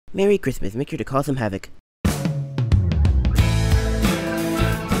Merry Christmas, make sure to cause some havoc.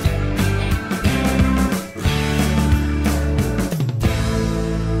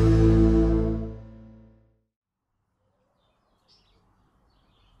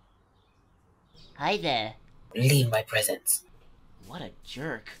 Hi there. Leave my presents. What a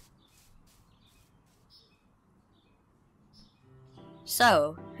jerk.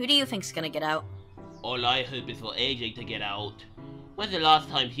 So, who do you think's gonna get out? All I hope is for AJ to get out. When's the last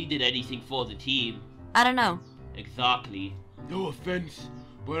time he did anything for the team? I don't know. Exactly. No offense,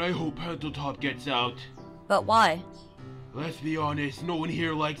 but I hope Penciltop gets out. But why? Let's be honest, no one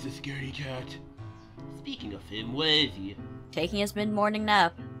here likes a scaredy cat. Speaking of him, where is he? Taking his mid-morning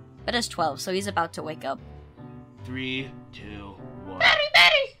nap. But it's 12, so he's about to wake up. 3, 2, 1. Batty!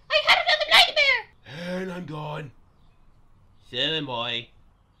 I had another nightmare! And I'm gone. So am I.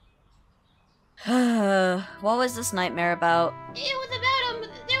 What was this nightmare about? It was about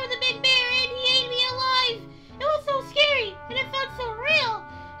there was a big bear and he ate me alive. It was so scary and it felt so real.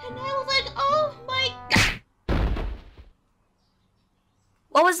 And I was like, oh my god.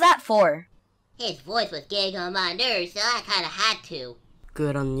 What was that for? His voice was getting on my nerves, so I kinda had to.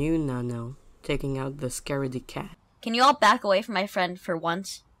 Good on you, Nano. Taking out the scaredy cat. Can you all back away from my friend for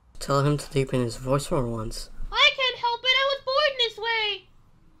once? Tell him to deepen his voice for once. I can't help it, I was born this way.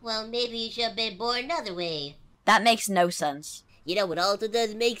 Well, maybe you should have been born another way. That makes no sense. You know what also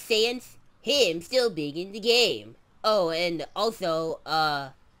doesn't make sense? Him still being in the game. Oh, and also,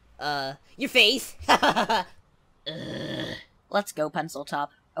 your face. Let's go,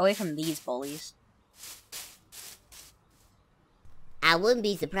 Penciltop. Away from these bullies. I wouldn't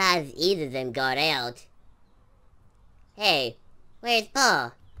be surprised if either of them got out. Hey, where's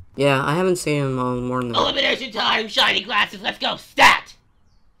Paul? Yeah, I haven't seen him all morning. Elimination time! Shiny glasses, let's go! Stat!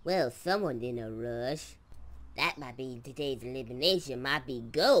 Well, someone in a rush. That might be today's elimination, might be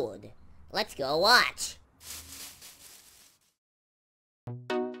gold. Let's go watch.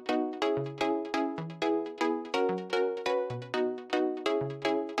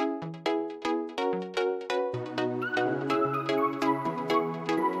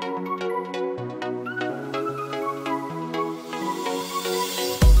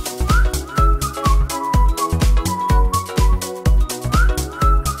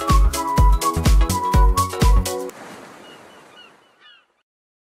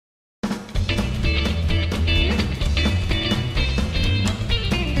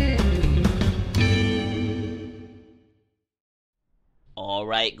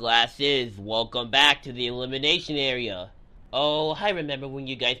 Alright, glasses, welcome back to the elimination area. Oh, I remember when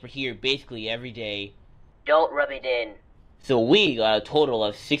you guys were here basically every day. Don't rub it in. So we got a total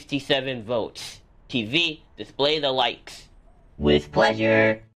of 67 votes. TV, display the likes. With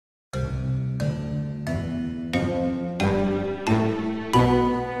pleasure.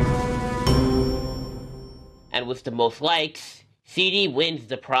 And with the most likes, CD wins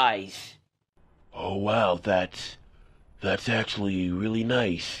the prize. Oh wow, that's actually really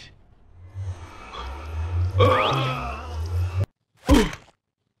nice.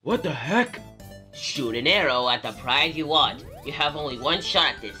 What the heck? Shoot an arrow at the prize you want. You have only one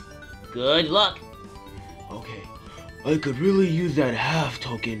shot at this. Good luck. Okay, I could really use that half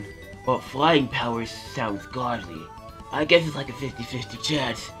token, but flying powers sounds godly. I guess it's like a 50-50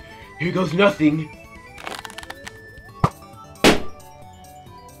 chance. Here goes nothing.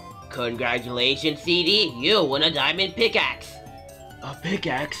 Congratulations, CD. You won a diamond pickaxe. A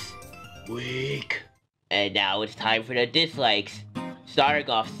pickaxe? Weak. And now it's time for the dislikes. Starting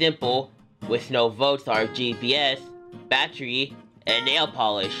off simple, with no votes are GPS, battery, and nail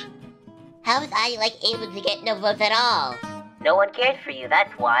polish. How was I, able to get no votes at all? No one cares for you,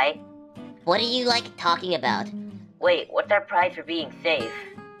 that's why. What are you, talking about? Wait, what's our prize for being safe?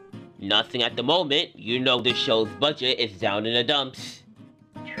 Nothing at the moment. You know this show's budget is down in the dumps.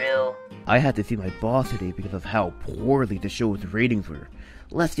 True. I had to see my boss today because of how poorly the show's ratings were.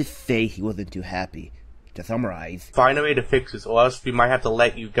 Let's just say he wasn't too happy. To summarize, Find a way to fix this, or else we might have to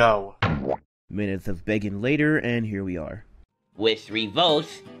let you go. minutes of begging later, and here we are. With 3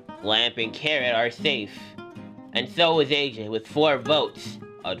 votes, Lamp and Carrot are safe. And so is AJ with 4 votes,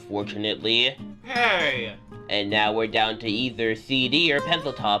 unfortunately. Hey! And now we're down to either CD or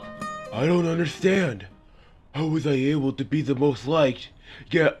Penciltop. I don't understand. How was I able to be the most liked?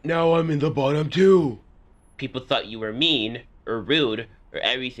 Yet now I'm in the bottom too. People thought you were mean, or rude, or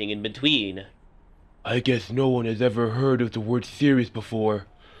everything in between. I guess no one has ever heard of the word serious before.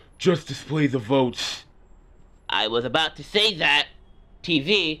 Just display the votes. I was about to say that.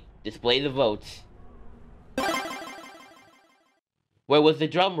 TV, display the votes. Where was the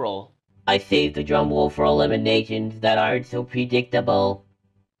drum roll? I saved the drum roll for eliminations that aren't so predictable.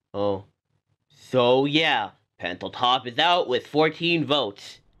 Oh. So yeah, Penteltop is out with 14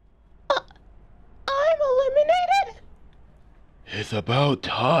 votes. I'm eliminated? It's about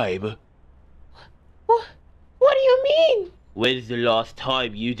time. What do you mean? When's the last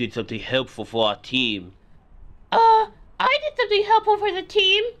time you did something helpful for our team? I did something helpful for the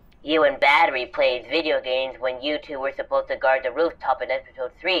team. You and Battery played video games when you two were supposed to guard the rooftop in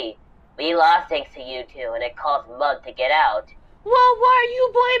episode 3. We lost thanks to you two, and it caused Mud to get out. Well, why are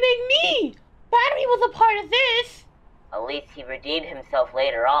you blaming me? Battery was a part of this. At least he redeemed himself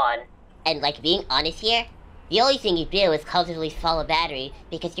later on. And like, being honest here, the only thing you do is constantly follow Battery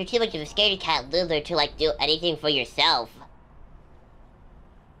because you're too much of a scaredy cat lizard to like do anything for yourself.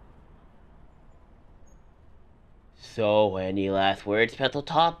 So, any last words,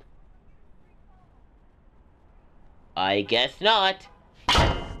 Penteltop? I guess not.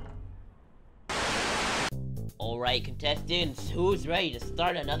 Alright, contestants, who's ready to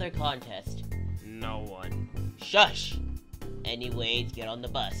start another contest? No one. Shush! Anyways, get on the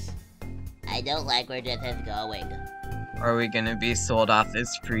bus. I don't like where this is going. Are we gonna be sold off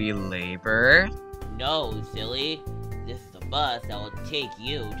as free labor? No, silly. This is the bus that will take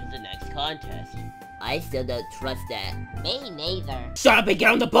you to the next contest. I still don't trust that. Me neither. Shut up and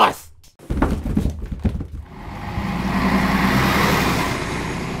get on the bus!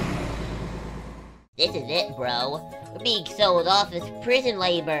 This is it, bro. We're being sold off as prison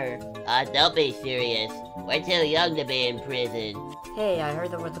labor. Don't be serious. We're too young to be in prison. Hey, I heard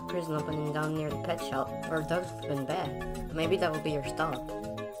there was a prison opening down near the pet shop where dogs have been bad. Maybe that will be your stop.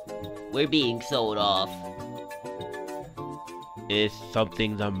 We're being sold off. Is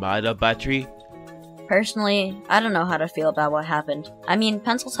something the matter, Battery? Personally, I don't know how to feel about what happened. I mean,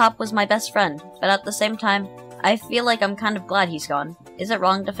 Penciltop was my best friend, but at the same time, I feel like I'm kind of glad he's gone. Is it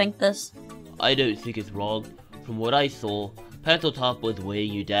wrong to think this? I don't think it's wrong. From what I saw, Penteltop was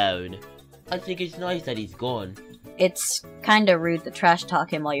weighing you down. I think it's nice that he's gone. It's kinda rude to trash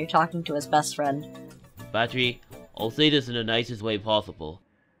talk him while you're talking to his best friend. Battery, I'll say this in the nicest way possible.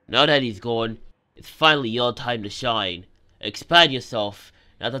 Now that he's gone, it's finally your time to shine. Expand yourself,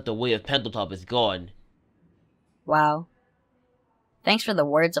 now that the way of Penteltop is gone. Wow. Thanks for the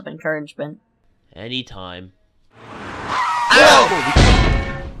words of encouragement. Anytime.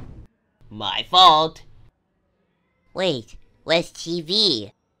 My fault. Wait, where's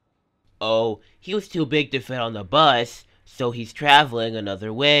TV? Oh, he was too big to fit on the bus, so he's traveling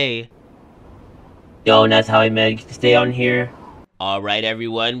another way. Yo, that's how I managed to stay on here. Alright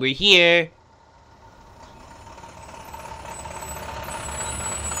everyone, we're here!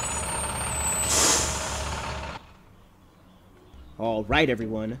 Alright,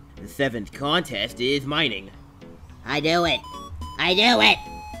 everyone. The 7th contest is mining. I knew it. I knew it.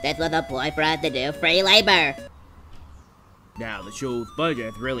 That's what the boy for us to do, free labor. Now, the show's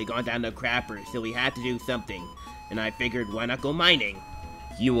budget has really gone down the crapper, so we had to do something. And I figured, why not go mining?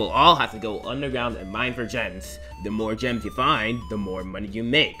 You will all have to go underground and mine for gems. The more gems you find, the more money you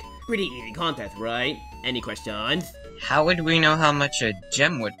make. Pretty easy contest, right? Any questions? How would we know how much a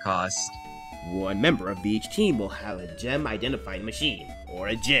gem would cost? One member of each team will have a gem identifying machine, or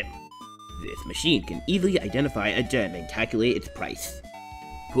a gem. This machine can easily identify a gem and calculate its price.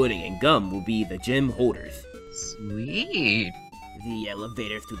 Pudding and Gum will be the gem holders. Sweet. The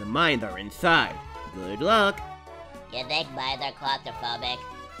elevators to the mines are inside. Good luck! You think mines are claustrophobic?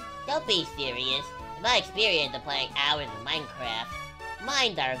 Don't be serious. In my experience of playing hours of Minecraft,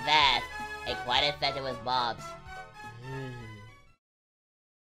 mines are vast and quite infested with mobs.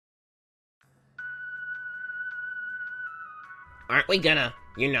 Aren't we gonna,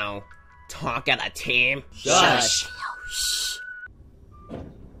 talk as a team? Shush.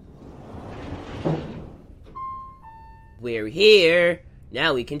 We're here!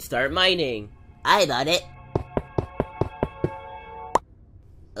 Now we can start mining. I'm on it.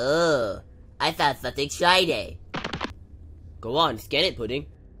 Oh, I found something shiny. Go on, scan it, Pudding.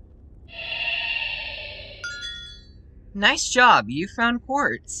 Nice job, you found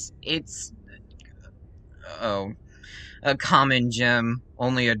quartz. It's... oh. A common gem,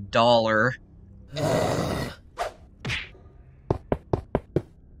 only $1.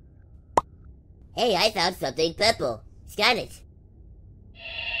 Hey, I found something purple. Scan it.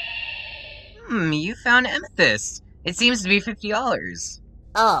 You found amethyst. It seems to be $50.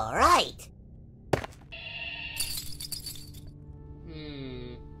 Alright.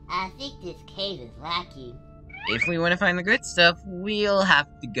 I think this cave is lacking. If we want to find the good stuff, we'll have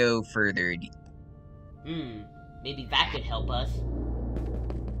to go further deep. Maybe that could help us.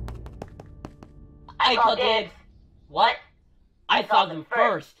 I call dibs. What? I saw them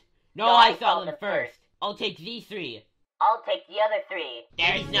first! No, I saw them first! I'll take these 3. I'll take the other 3.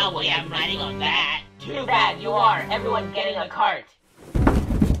 There's no way I'm riding on that. Too bad, you are. Everyone's getting a cart.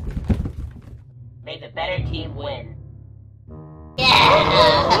 May the better team win.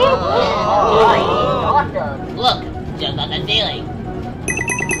 Yeah! Alright, awesome. Look, just on the ceiling.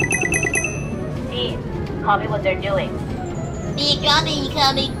 Team, copy what they're doing. Big copy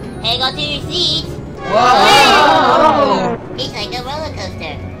coming. Hang on to your seats. Whoa! It's like a roller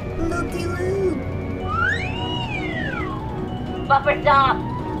coaster. Buffer stop.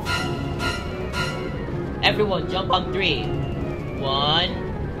 Everyone jump on 3.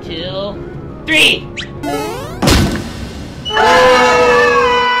 1, 2, 3!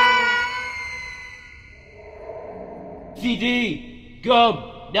 CD! Gum!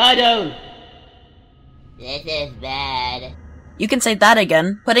 Nado! This is bad. You can say that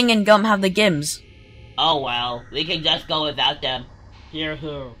again. Pudding and Gum have the gims. Oh well, we can just go without them. Here.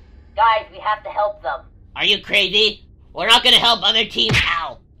 Guys, we have to help them. Are you crazy? We're not gonna help other teams.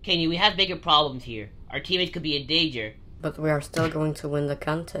 Ow! Kenny, we have bigger problems here. Our teammates could be in danger. But we are still going to win the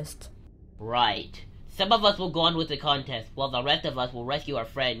contest. Right. Some of us will go on with the contest, while the rest of us will rescue our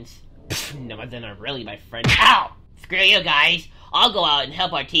friends. None of them are really my friends. Ow! Screw you guys! I'll go out and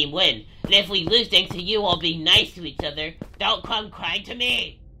help our team win. And if we lose thanks to you all being nice to each other, don't come crying to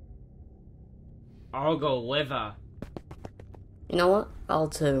me! I'll go with her. You know what? I'll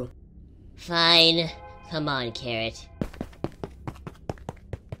too. Fine. Come on, Carrot.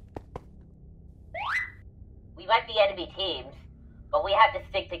 We might be enemy teams, but we have to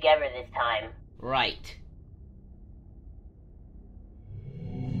stick together this time. Right.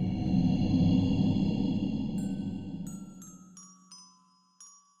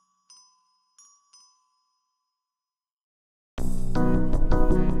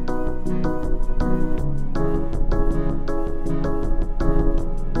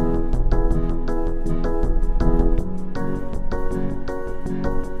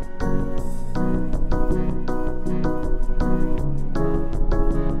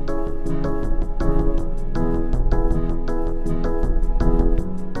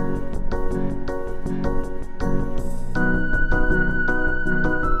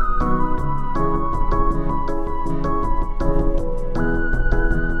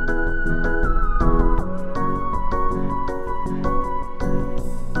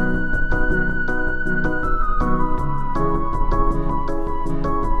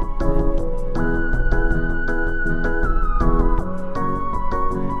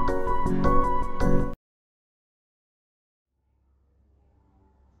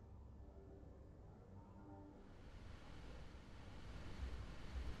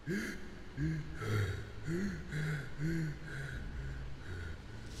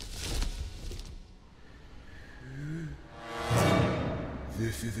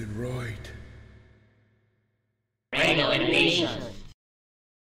 This isn't right. RangoAnimations.